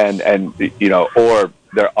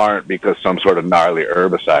there aren't because some sort of gnarly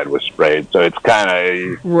herbicide was sprayed. So it's kind of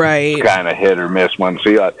hit or miss one.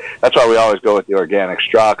 So that's why we always go with the organic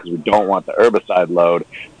straw, because we don't want the herbicide load.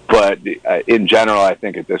 But in general, I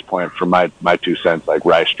think at this point, for my 2 cents, like,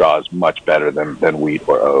 rice straw is much better than wheat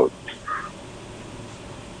or oat.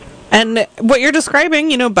 And what you're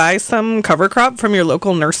describing, buy some cover crop from your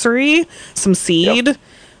local nursery, some seed,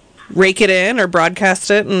 rake it in or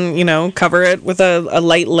broadcast it and, cover it with a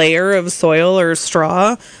light layer of soil or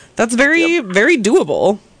straw. That's very, very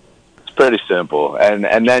doable. It's pretty simple.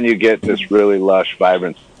 And then you get this really lush,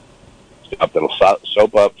 vibrant stuff that'll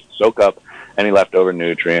soak up any leftover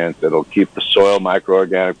nutrients. It'll keep the soil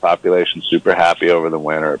microorganic population super happy over the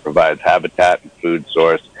winter. It provides habitat and food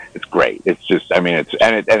source. It's great. It's just,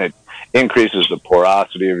 it increases the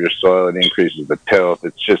porosity of your soil. It increases the tilth.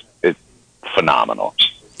 It's phenomenal.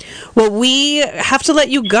 Well, we have to let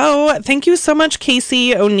you go. Thank you so much,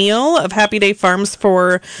 Casey O'Neill of Happy Day Farms,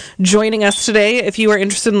 for joining us today. If you are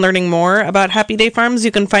interested in learning more about Happy Day Farms,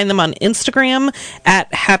 you can find them on Instagram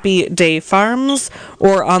at Happy Day Farms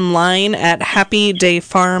or online at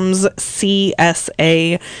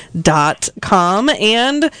happydayfarmscsa.com.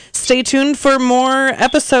 And stay tuned for more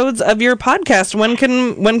episodes of your podcast. When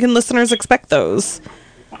can listeners expect those?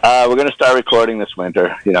 We're going to start recording this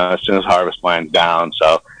winter, as soon as harvest winds down.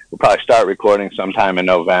 So we'll probably start recording sometime in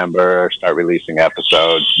November, start releasing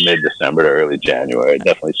episodes mid-December to early January.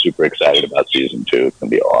 Definitely super excited about season 2. It's going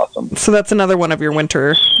to be awesome. So that's another one of your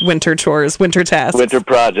winter chores, winter tasks. Winter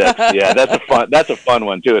projects. Yeah, that's a fun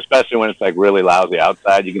one too, especially when it's like really lousy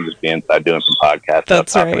outside. You can just be inside doing some podcasts.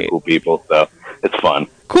 That's talking right. to cool people. So it's fun.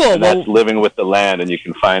 Cool. And that's Living with the Land, and you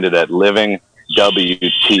can find it at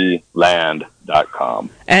livingwtland.com.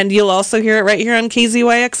 And you'll also hear it right here on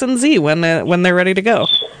KZYX&Z when they're ready to go.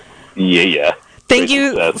 Yeah. Thank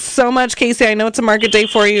you so much, Casey. I know it's a market day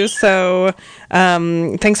for you, so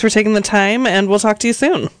thanks for taking the time, and we'll talk to you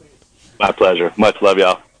soon. My pleasure. Much love,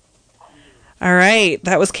 y'all. All right,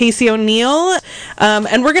 that was Casey O'Neill,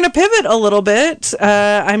 and we're going to pivot a little bit.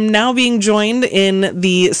 I'm now being joined in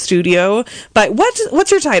the studio by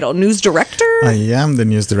what's your title? News director? I am the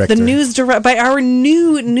news director. By our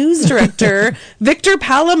new news director, Victor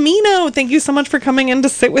Palomino. Thank you so much for coming in to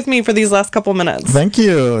sit with me for these last couple minutes. Thank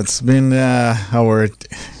you. It's been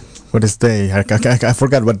what is day? I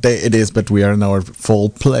forgot what day it is, but we are in our full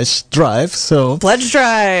pledge drive. So pledge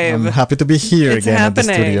drive. I'm happy to be here again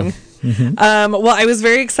happening. at the studio. Mm-hmm. Well, I was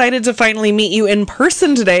very excited to finally meet you in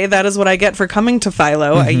person today. That is what I get for coming to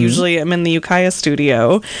Philo. I usually am in the Ukiah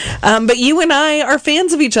studio. But you and I are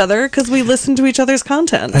fans of each other because we listen to each other's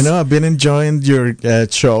content. I know. I've been enjoying your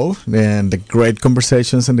show and the great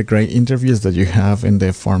conversations and the great interviews that you have in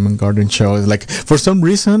the Farm and Garden show. It's like, for some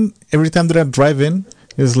reason, every time that I drive in,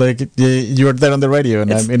 it's like you're there on the radio,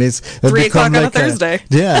 and it's 3 o'clock on a Thursday.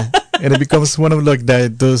 And it becomes one of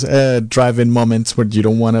those drive-in moments where you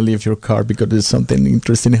don't want to leave your car because there's something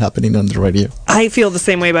interesting happening on the radio. I feel the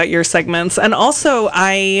same way about your segments, and also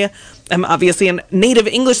I'm obviously a native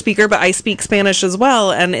English speaker, but I speak Spanish as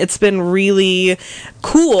well, and it's been really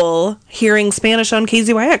cool hearing Spanish on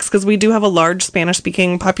KZYX because we do have a large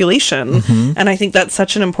Spanish-speaking population, and I think that's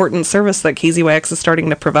such an important service that KZYX is starting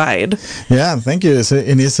to provide. Yeah, thank you.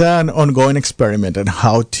 And it's an ongoing experiment on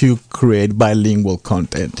how to create bilingual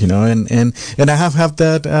content, and I have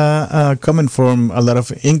that comment from a lot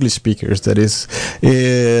of English speakers that is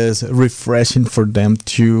refreshing for them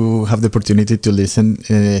to have the opportunity to listen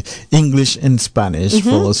English and Spanish,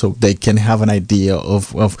 so they can have an idea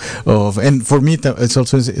of and for me it's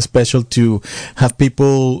also special to have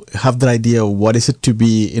people have the idea of what is it to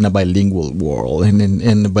be in a bilingual world and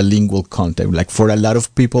in a bilingual content. Like, for a lot of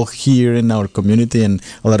people here in our community and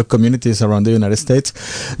a lot of communities around the United States,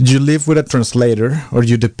 you live with a translator or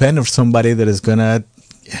you depend on somebody that is gonna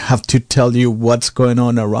have to tell you what's going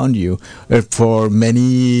on around you. For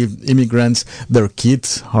many immigrants, their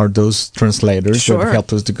kids are those translators Sure. that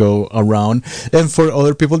help us to go around. And for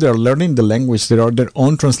other people, they are learning the language. They are their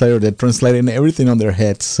own translator. They're translating everything on their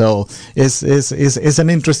heads. So it's an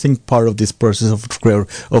interesting part of this process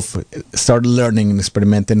of start learning and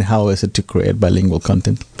experimenting how is it to create bilingual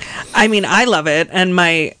content. I mean, I love it, and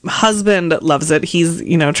my husband loves it. He's,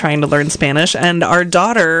 trying to learn Spanish, and our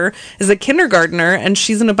daughter is a kindergartner, and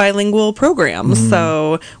she's in a bilingual program.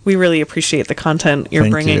 So we really appreciate the content you're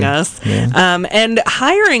Thank bringing you. us. Yeah. And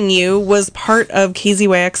hiring you was part of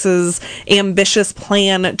KZYX's ambitious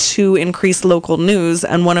plan to increase local news,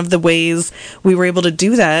 and one of the ways we were able to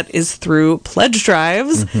do that is through pledge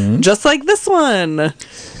drives, just like this one.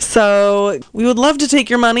 So we would love to take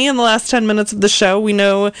your money in the last 10 minutes of the show. We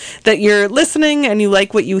know that you're listening and you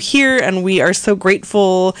like what you hear, and we are so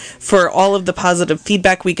grateful for all of the positive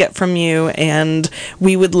feedback we get from you, and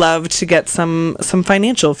we would love to get some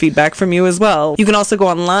financial feedback from you as well. You can also go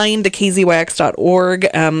online to kzyx.org.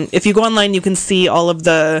 If you go online, you can see all of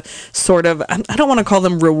the sort of, I don't want to call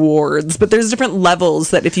them rewards, but there's different levels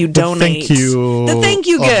that if you donate. The thank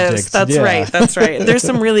you objects, gifts. That's yeah. right. That's right. There's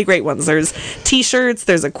some really great ones. There's t-shirts,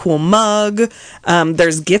 there's a cool mug,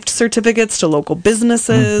 there's gift certificates to local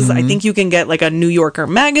businesses. I think you can get like a New Yorker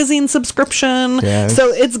magazine subscription. Yes. So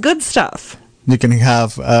it's good stuff. You can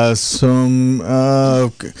have some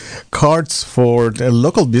cards for the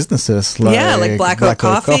local businesses. Like Black Oak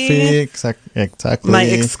Coffee. Exactly. My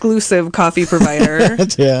exclusive coffee provider.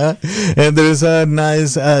 Yeah. And there's a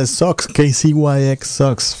nice socks, KCYX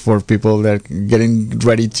socks for people that are getting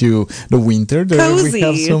ready to the winter. Cozy. We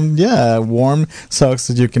have some, warm socks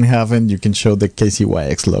that you can have, and you can show the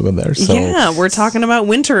KCYX logo there. So Yeah, we're talking about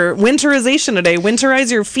winterization today.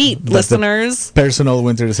 Winterize your feet, That's the listeners. personal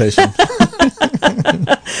winterization.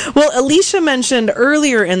 Well, Alicia mentioned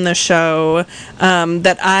earlier in the show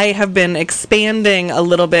that I have been expanding a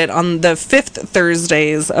little bit on the fifth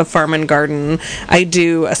Thursdays of Farm and Garden. I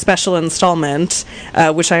do a special installment,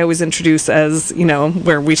 which I always introduce as,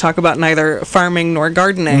 where we talk about neither farming nor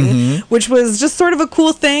gardening, which was just sort of a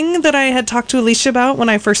cool thing that I had talked to Alicia about when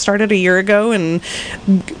I first started a year ago, and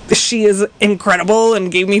she is incredible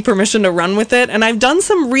and gave me permission to run with it. And I've done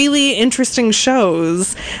some really interesting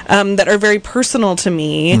shows that are very personal to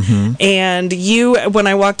me. And you, when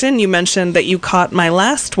I walked in, you mentioned that you caught my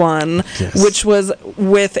last one, Yes. which was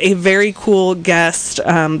with a very cool guest.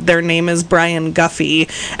 Their name is Brian Guffey.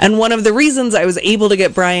 And one of the reasons I was able to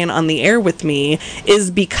get Brian on the air with me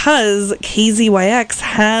is because KZYX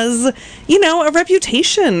has, a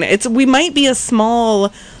reputation. We might be a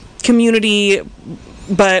small community,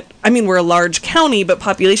 but we're a large county, but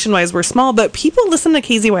population-wise, we're small. But people listen to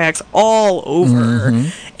KZYX all over,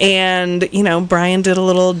 and Brian did a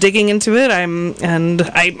little digging into it.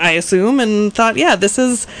 I assume, and thought, this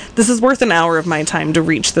is worth an hour of my time to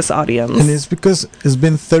reach this audience. And it's because it's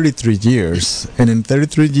been 33 years, and in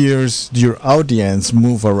 33 years, your audience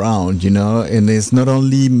move around, and it's not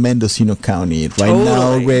only Mendocino County. Right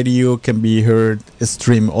now, Totally. radio can be heard,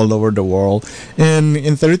 stream all over the world, and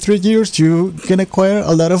in 33 years, you can acquire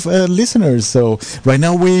a lot of listeners. So right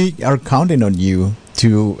now, we are counting on you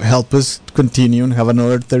to help us continue and have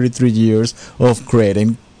another 33 years of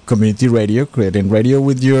creating community radio, creating radio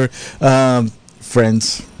with your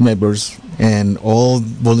friends, neighbors, and all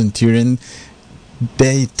volunteering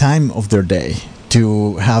time of their day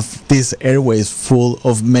to have these airways full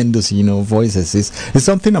of Mendocino voices. It's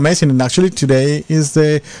something amazing. And actually today is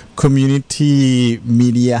the Community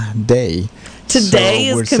Media Day. Today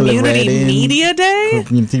So we're is Community celebrating Media Day?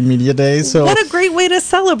 Community Media Day. So What a great way to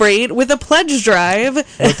celebrate with a pledge drive.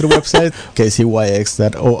 go to the website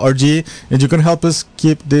kcyx.org, and you can help us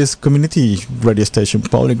keep this community radio station,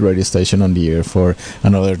 public radio station, on the air for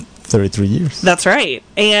another 33 years. That's right.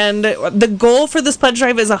 And the goal for this pledge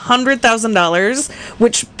drive is $100,000,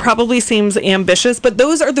 which probably seems ambitious, but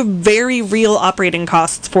those are the very real operating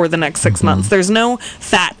costs for the next 6 months. There's no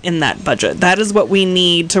fat in that budget. That is what we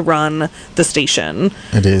need to run the station.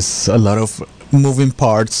 It is a lot of moving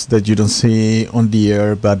parts that you don't see on the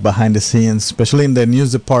air, but behind the scenes, especially in the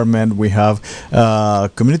news department, we have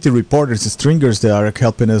community reporters, stringers that are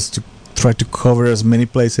helping us to try to cover as many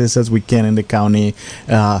places as we can in the county.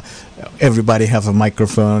 Everybody have a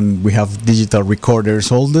microphone. We have digital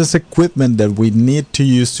recorders, all this equipment that we need to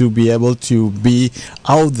use to be able to be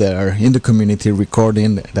out there in the community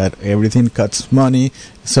recording. That everything costs money,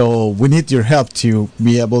 so we need your help to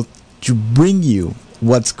be able to bring you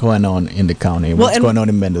what's going on in the county, what's and going on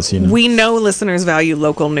in Mendocino. We know listeners value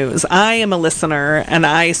local news. I am a listener, and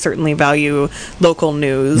I certainly value local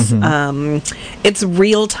news. It's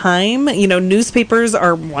real time. Newspapers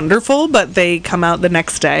are wonderful, but they come out the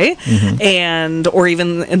next day, or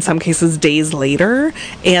even in some cases days later.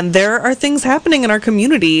 And there are things happening in our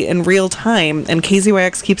community in real time, and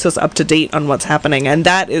KZYX keeps us up to date on what's happening, and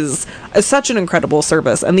that is such an incredible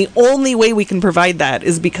service. And the only way we can provide that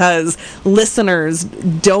is because listeners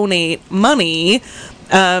donate money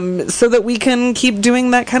so that we can keep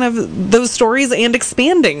doing that kind of those stories and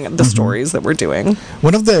expanding the stories that we're doing.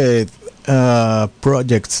 One of the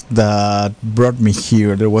projects that brought me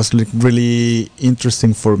here that was really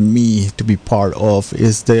interesting for me to be part of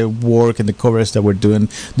is the work and the coverage that we're doing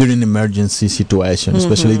during emergency situations,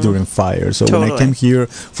 especially during fire. So when I came here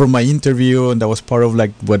for my interview, and that was part of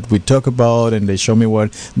like what we talk about, and they show me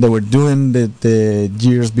what they were doing the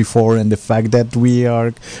years before, and the fact that we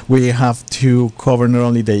have to cover not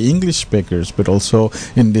only the English speakers but also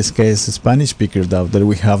in this case Spanish speakers, that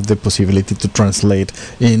we have the possibility to translate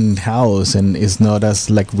in-house. And it's not as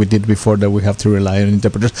like we did before that we have to rely on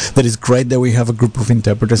interpreters. That is great that we have a group of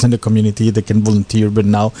interpreters in the community that can volunteer, but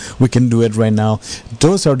now we can do it right now.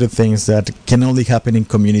 Those are the things that can only happen in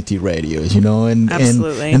community radio,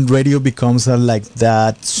 and radio becomes like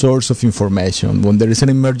that source of information. When there is an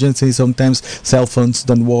emergency, sometimes cell phones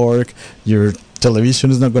don't work, your television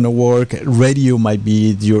is not going to work. Radio might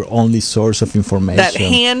be your only source of information. That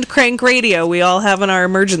hand crank radio we all have in our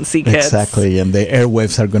emergency kits. Exactly, and the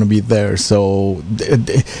airwaves are going to be there. So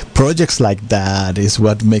projects like that is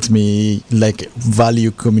what makes me value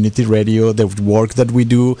community radio, the work that we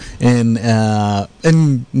do, and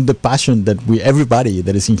the passion that everybody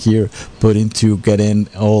that is in here put into getting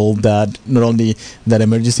all that, not only that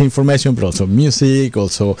emergency information, but also music,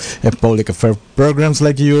 also public affairs programs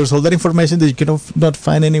like yours, all that information that you can not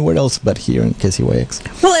find anywhere else but here in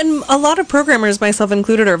KZYX. Well, and a lot of programmers, myself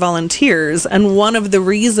included, are volunteers, and one of the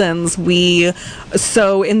reasons we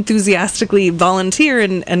so enthusiastically volunteer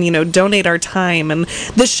and donate our time, and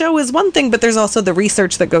the show is one thing, but there's also the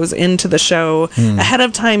research that goes into the show. Ahead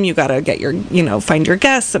of time, you got to get your, find your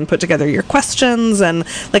guests and put together your questions, and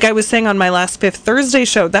like I was saying on my last Fifth Thursday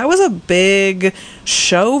show, that was a big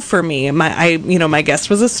show for me. My guest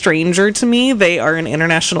was a stranger to me. They are an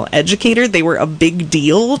international educator. They were a big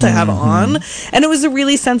deal to have on, and it was a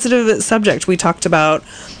really sensitive subject. We talked about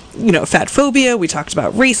fat phobia, we talked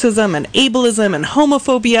about racism and ableism and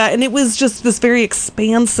homophobia, and it was just this very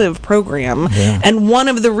expansive program. And one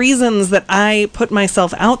of the reasons that I put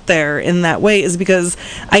myself out there in that way is because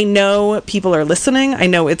I know people are listening. I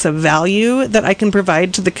know it's a value that I can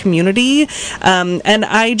provide to the community, and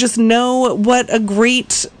I just know what a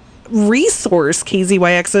great resource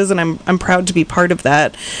KZYX is, and I'm proud to be part of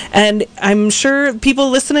that. And I'm sure people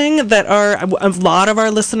listening that are, a lot of our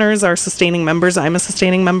listeners are sustaining members. I'm a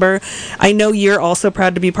sustaining member. I know you're also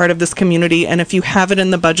proud to be part of this community, and if you have it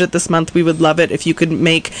in the budget this month, we would love it if you could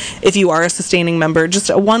if you are a sustaining member, just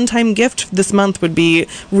a one-time gift this month would be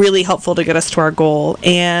really helpful to get us to our goal.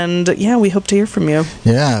 And we hope to hear from you.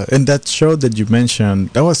 Yeah, and that show that you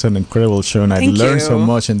mentioned, that was an incredible show, and I learned so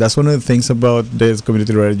much, and that's one of the things about this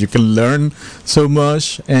community radio. You can learn so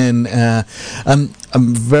much, and I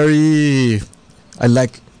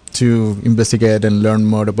like to investigate and learn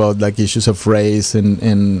more about issues of race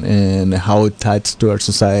and how it ties to our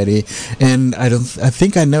society. And I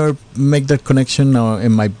think I never make that connection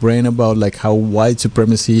in my brain about how white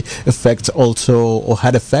supremacy affects also, or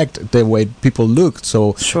had affect the way people look.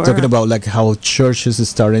 So talking about how churches is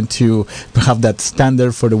starting to have that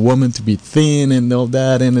standard for the woman to be thin and all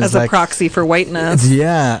that, and as a proxy for whiteness.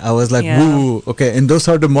 I was woo, okay. And those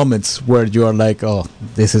are the moments where you are oh,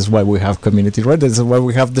 this is why we have community, right? This is why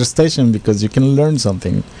we have the station, because you can learn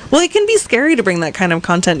something. Well, it can be scary to bring that kind of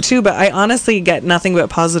content too, but I honestly get nothing but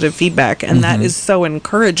positive feedback, and that is so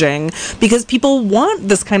encouraging because people want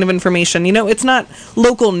this kind of information. It's not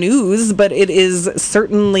local news, but it is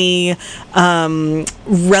certainly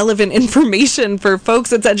relevant information for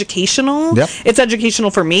folks. It's educational. Yep. It's educational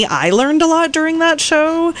for me. I learned a lot during that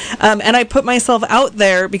show, and I put myself out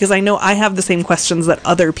there because I know I have the same questions that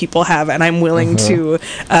other people have, and I'm willing to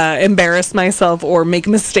embarrass myself or make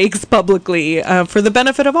mistakes publicly for the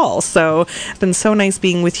benefit of all. So it's been so nice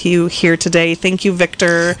being with you here today. Thank you,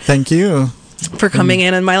 Victor. Thank you for coming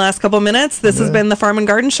in my last couple minutes. This has been the Farm and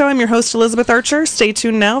Garden Show. I'm your host, Elizabeth Archer. Stay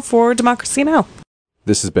tuned now for Democracy Now!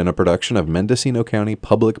 This has been a production of Mendocino County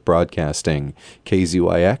Public Broadcasting,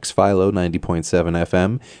 KZYX Philo 90.7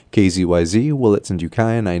 FM, KZYZ Willits and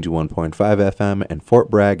Ukiah 91.5 FM, and Fort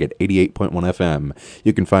Bragg at 88.1 FM.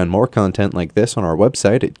 You can find more content like this on our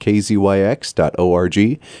website at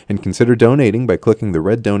kzyx.org, and consider donating by clicking the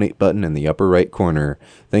red donate button in the upper right corner.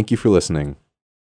 Thank you for listening.